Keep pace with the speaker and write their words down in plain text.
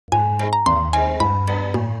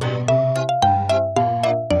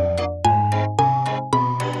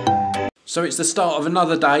So it's the start of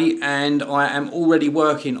another day and I am already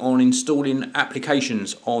working on installing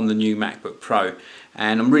applications on the new MacBook Pro,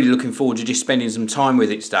 and I'm really looking forward to just spending some time with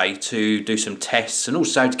it today to do some tests and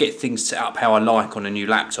also to get things set up how I like on a new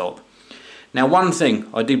laptop. Now, one thing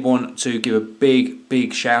I did want to give a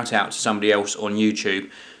big shout out to somebody else on YouTube,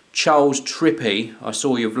 Charles Trippy. I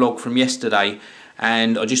saw your vlog from yesterday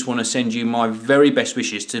and I just want to send you my very best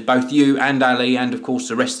wishes to both you and Ali and of course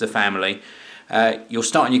the rest of the family. You're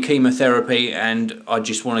starting your chemotherapy and I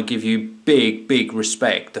just want to give you big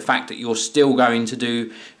respect. The fact that you're still going to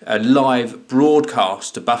do a live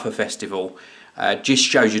broadcast to Buffer Festival just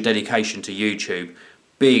shows your dedication to YouTube.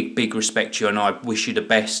 Big respect to you, and I wish you the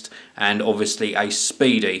best and obviously a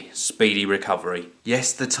speedy recovery.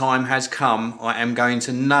 Yes, the time has come. I am going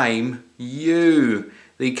to name you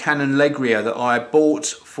the Canon Legria that I bought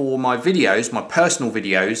for my videos, my personal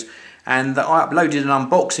videos, and that I uploaded an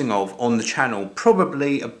unboxing of on the channel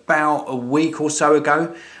probably about a week or so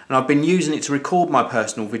ago, and I've been using it to record my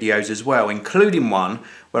personal videos as well, including one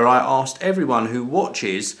where I asked everyone who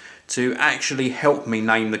watches to actually help me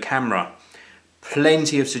name the camera.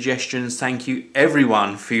 Plenty of suggestions. Thank you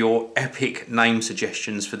everyone for your epic name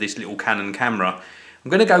suggestions for this little Canon camera. I'm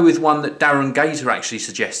going to go with one that Darren Gator actually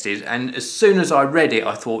suggested, and as soon as I read it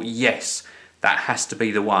I thought, yes, that has to be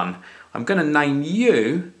the one. I'm going to name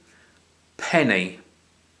you Penny.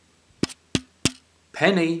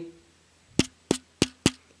 Penny.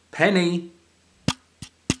 Penny.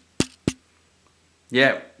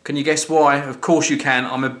 Yeah, can you guess why? Of course you can.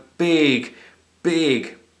 I'm a big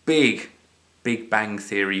Big Bang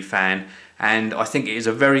Theory fan, and I think it is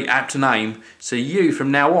a very apt name. So you, from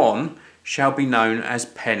now on, shall be known as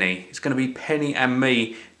Penny. It's going to be Penny and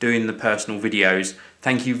me doing the personal videos.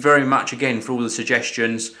 Thank you very much again for all the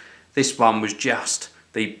suggestions. This one was just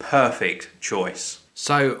the perfect choice.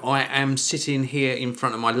 So I am sitting here in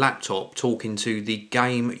front of my laptop talking to the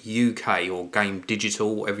Game UK, or Game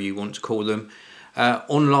Digital, whatever you want to call them,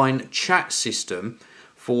 online chat system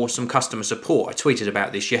for some customer support. I tweeted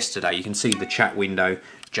about this yesterday. You can see the chat window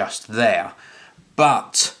just there.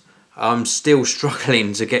 But I'm still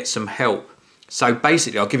struggling to get some help. So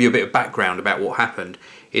basically, I'll give you a bit of background about what happened.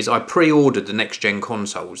 Is I pre-ordered the next-gen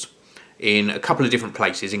consoles in a couple of different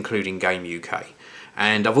places, including Game UK.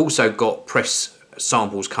 And I've also got press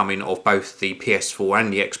samples coming of both the PS4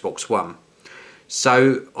 and the Xbox One.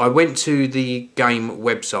 So I went to the Game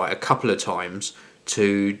website a couple of times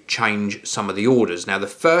to change some of the orders. Now, the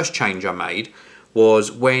first change I made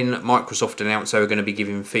was when Microsoft announced they were going to be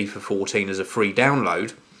giving FIFA 14 as a free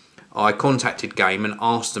download. I contacted Game and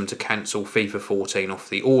asked them to cancel FIFA 14 off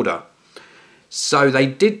the order. So they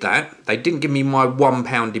did that. They didn't give me my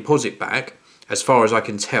 £1 deposit back, as far as I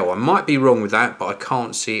can tell. I might be wrong with that, but I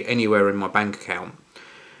can't see it anywhere in my bank account.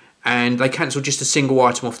 And they cancelled just a single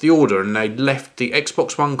item off the order, and they left the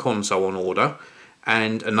Xbox One console on order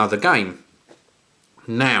and another game.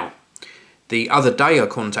 Now, the other day I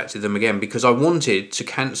contacted them again because I wanted to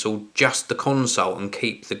cancel just the console and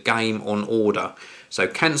keep the game on order. So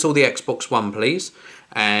cancel the Xbox One, please,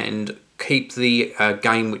 and keep the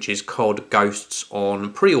game, which is COD Ghosts,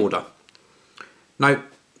 on pre-order. No,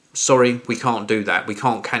 sorry, we can't do that. We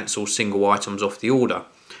can't cancel single items off the order.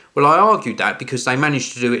 Well, I argued that because they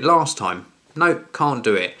managed to do it last time. No, can't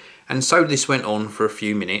do it. And so this went on for a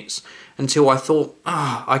few minutes until I thought,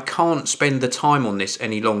 I can't spend the time on this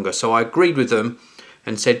any longer. So I agreed with them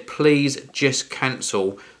and said, please just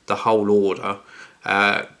cancel the whole order.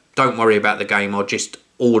 Don't worry about the game, I'll just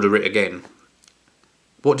order it again.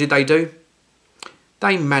 What did they do?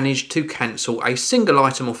 They managed to cancel a single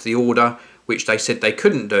item off the order, which they said they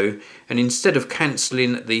couldn't do, and instead of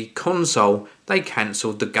cancelling the console, they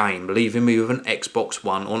cancelled the game, leaving me with an Xbox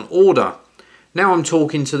One on order. Now I'm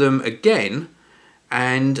talking to them again,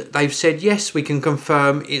 and they've said, yes, we can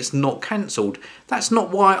confirm it's not cancelled. That's not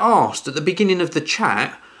why I asked. At the beginning of the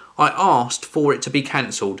chat, I asked for it to be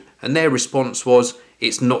cancelled, and their response was,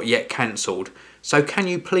 it's not yet cancelled. So can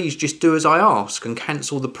you please just do as I ask and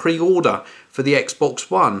cancel the pre-order for the Xbox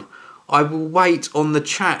One? I will wait on the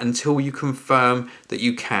chat until you confirm that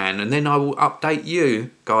you can, and then I will update you,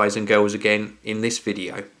 guys and girls, again in this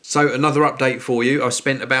video. So another update for you. I've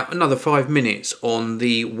spent about another 5 minutes on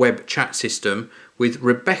the web chat system with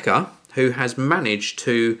Rebecca, who has managed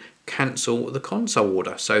to cancel the console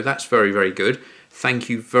order. So that's very good. Thank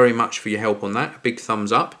you very much for your help on that. A big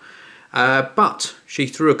thumbs up. But she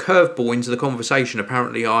threw a curveball into the conversation.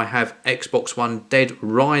 Apparently I have Xbox One Dead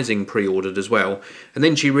Rising pre-ordered as well. And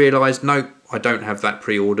then she realised, nope, I don't have that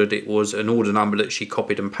pre-ordered. It was an order number that she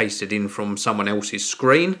copied and pasted in from someone else's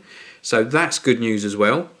screen. So that's good news as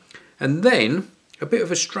well. And then a bit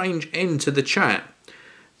of a strange end to the chat.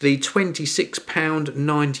 the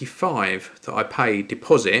 £26.95 that I paid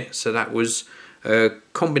deposit, so that was a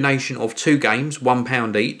combination of 2 games,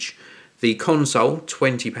 £1 each, the console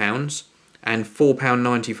 £20 and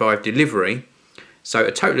 £4.95 delivery, so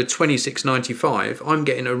a total of £26.95. I'm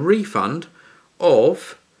getting a refund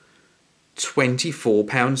of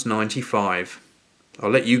 £24.95. I'll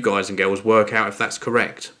let you guys and girls work out if that's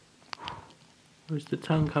correct. Where's the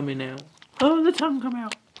tongue coming out? Oh, the tongue come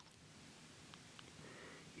out.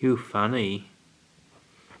 You funny.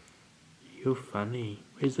 You funny.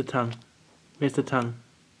 Where's the tongue? Where's the tongue?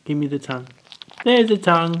 Give me the tongue. There's the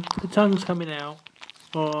tongue. The tongue's coming out.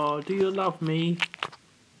 Oh, do you love me?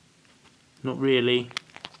 Not really.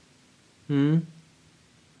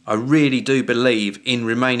 I really do believe in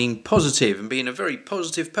remaining positive and being a very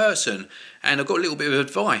positive person, and I've got a little bit of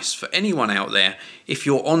advice for anyone out there. If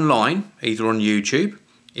you're online, either on YouTube,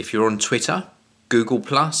 if you're on Twitter, Google+,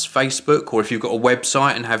 Facebook, or if you've got a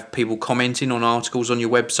website and have people commenting on articles on your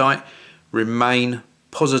website, remain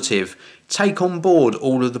positive. Take on board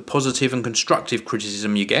all of the positive and constructive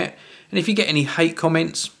criticism you get, and if you get any hate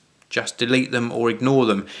comments, just delete them or ignore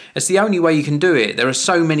them. It's the only way you can do it. There are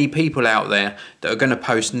so many people out there that are going to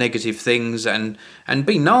post negative things and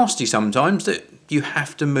be nasty sometimes that you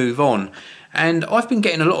have to move on. And I've been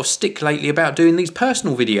getting a lot of stick lately about doing these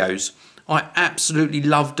personal videos. I absolutely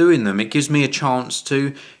love doing them. It gives me a chance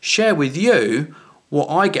to share with you what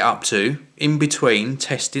I get up to in between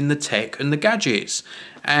testing the tech and the gadgets.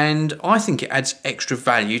 And I think it adds extra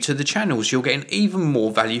value to the channels. You're getting even more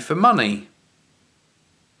value for money.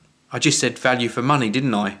 I just said value for money,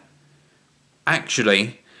 didn't I?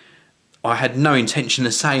 Actually, I had no intention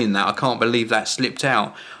of saying that. I can't believe that slipped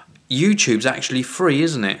out. YouTube's actually free,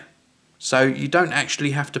 isn't it? So you don't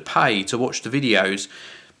actually have to pay to watch the videos.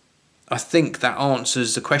 I think that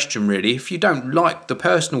answers the question really. If you don't like the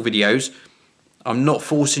personal videos, I'm not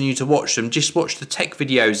forcing you to watch them. Just watch the tech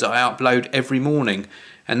videos that I upload every morning.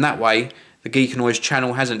 And that way, the Geekanoids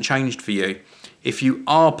channel hasn't changed for you. If you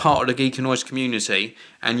are part of the Geekanoids community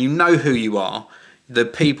and you know who you are, the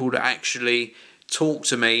people that actually talk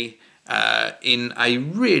to me in a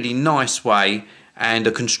really nice way and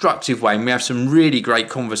a constructive way, and we have some really great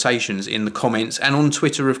conversations in the comments and on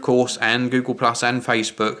Twitter, of course, and Google Plus and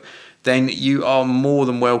Facebook, then you are more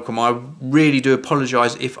than welcome. I really do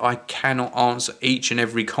apologise if I cannot answer each and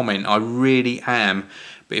every comment. I really am.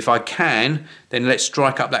 But if I can, then let's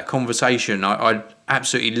strike up that conversation. I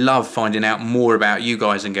absolutely love finding out more about you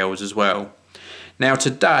guys and girls as well. Now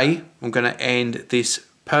today, I'm going to end this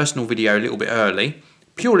personal video a little bit early,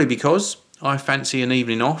 purely because I fancy an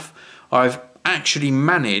evening off. I've actually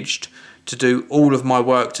managed to do all of my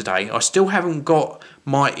work today. I still haven't got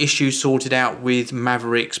my issue sorted out with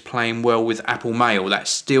Mavericks playing well with Apple Mail. That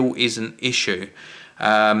still is an issue.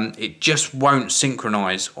 It just won't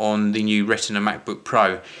synchronize on the new Retina MacBook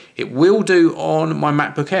Pro. It will do on my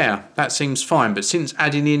MacBook Air. That seems fine, but since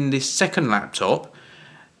adding in this second laptop,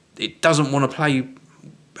 it doesn't want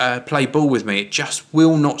to play ball with me. It just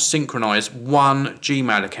will not synchronize one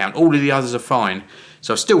Gmail account. All of the others are fine.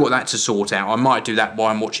 So I've still got that to sort out. I might do that while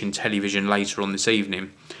I'm watching television later on this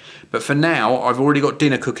evening. But for now, I've already got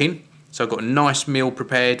dinner cooking. So I've got a nice meal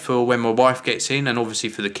prepared for when my wife gets in, and obviously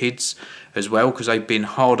for the kids as well, because they've been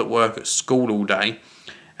hard at work at school all day.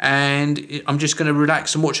 And I'm just going to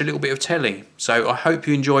relax and watch a little bit of telly. So I hope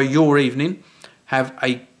you enjoy your evening. Have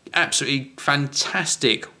a absolutely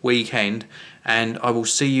fantastic weekend, and I will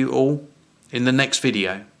see you all in the next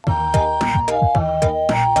video.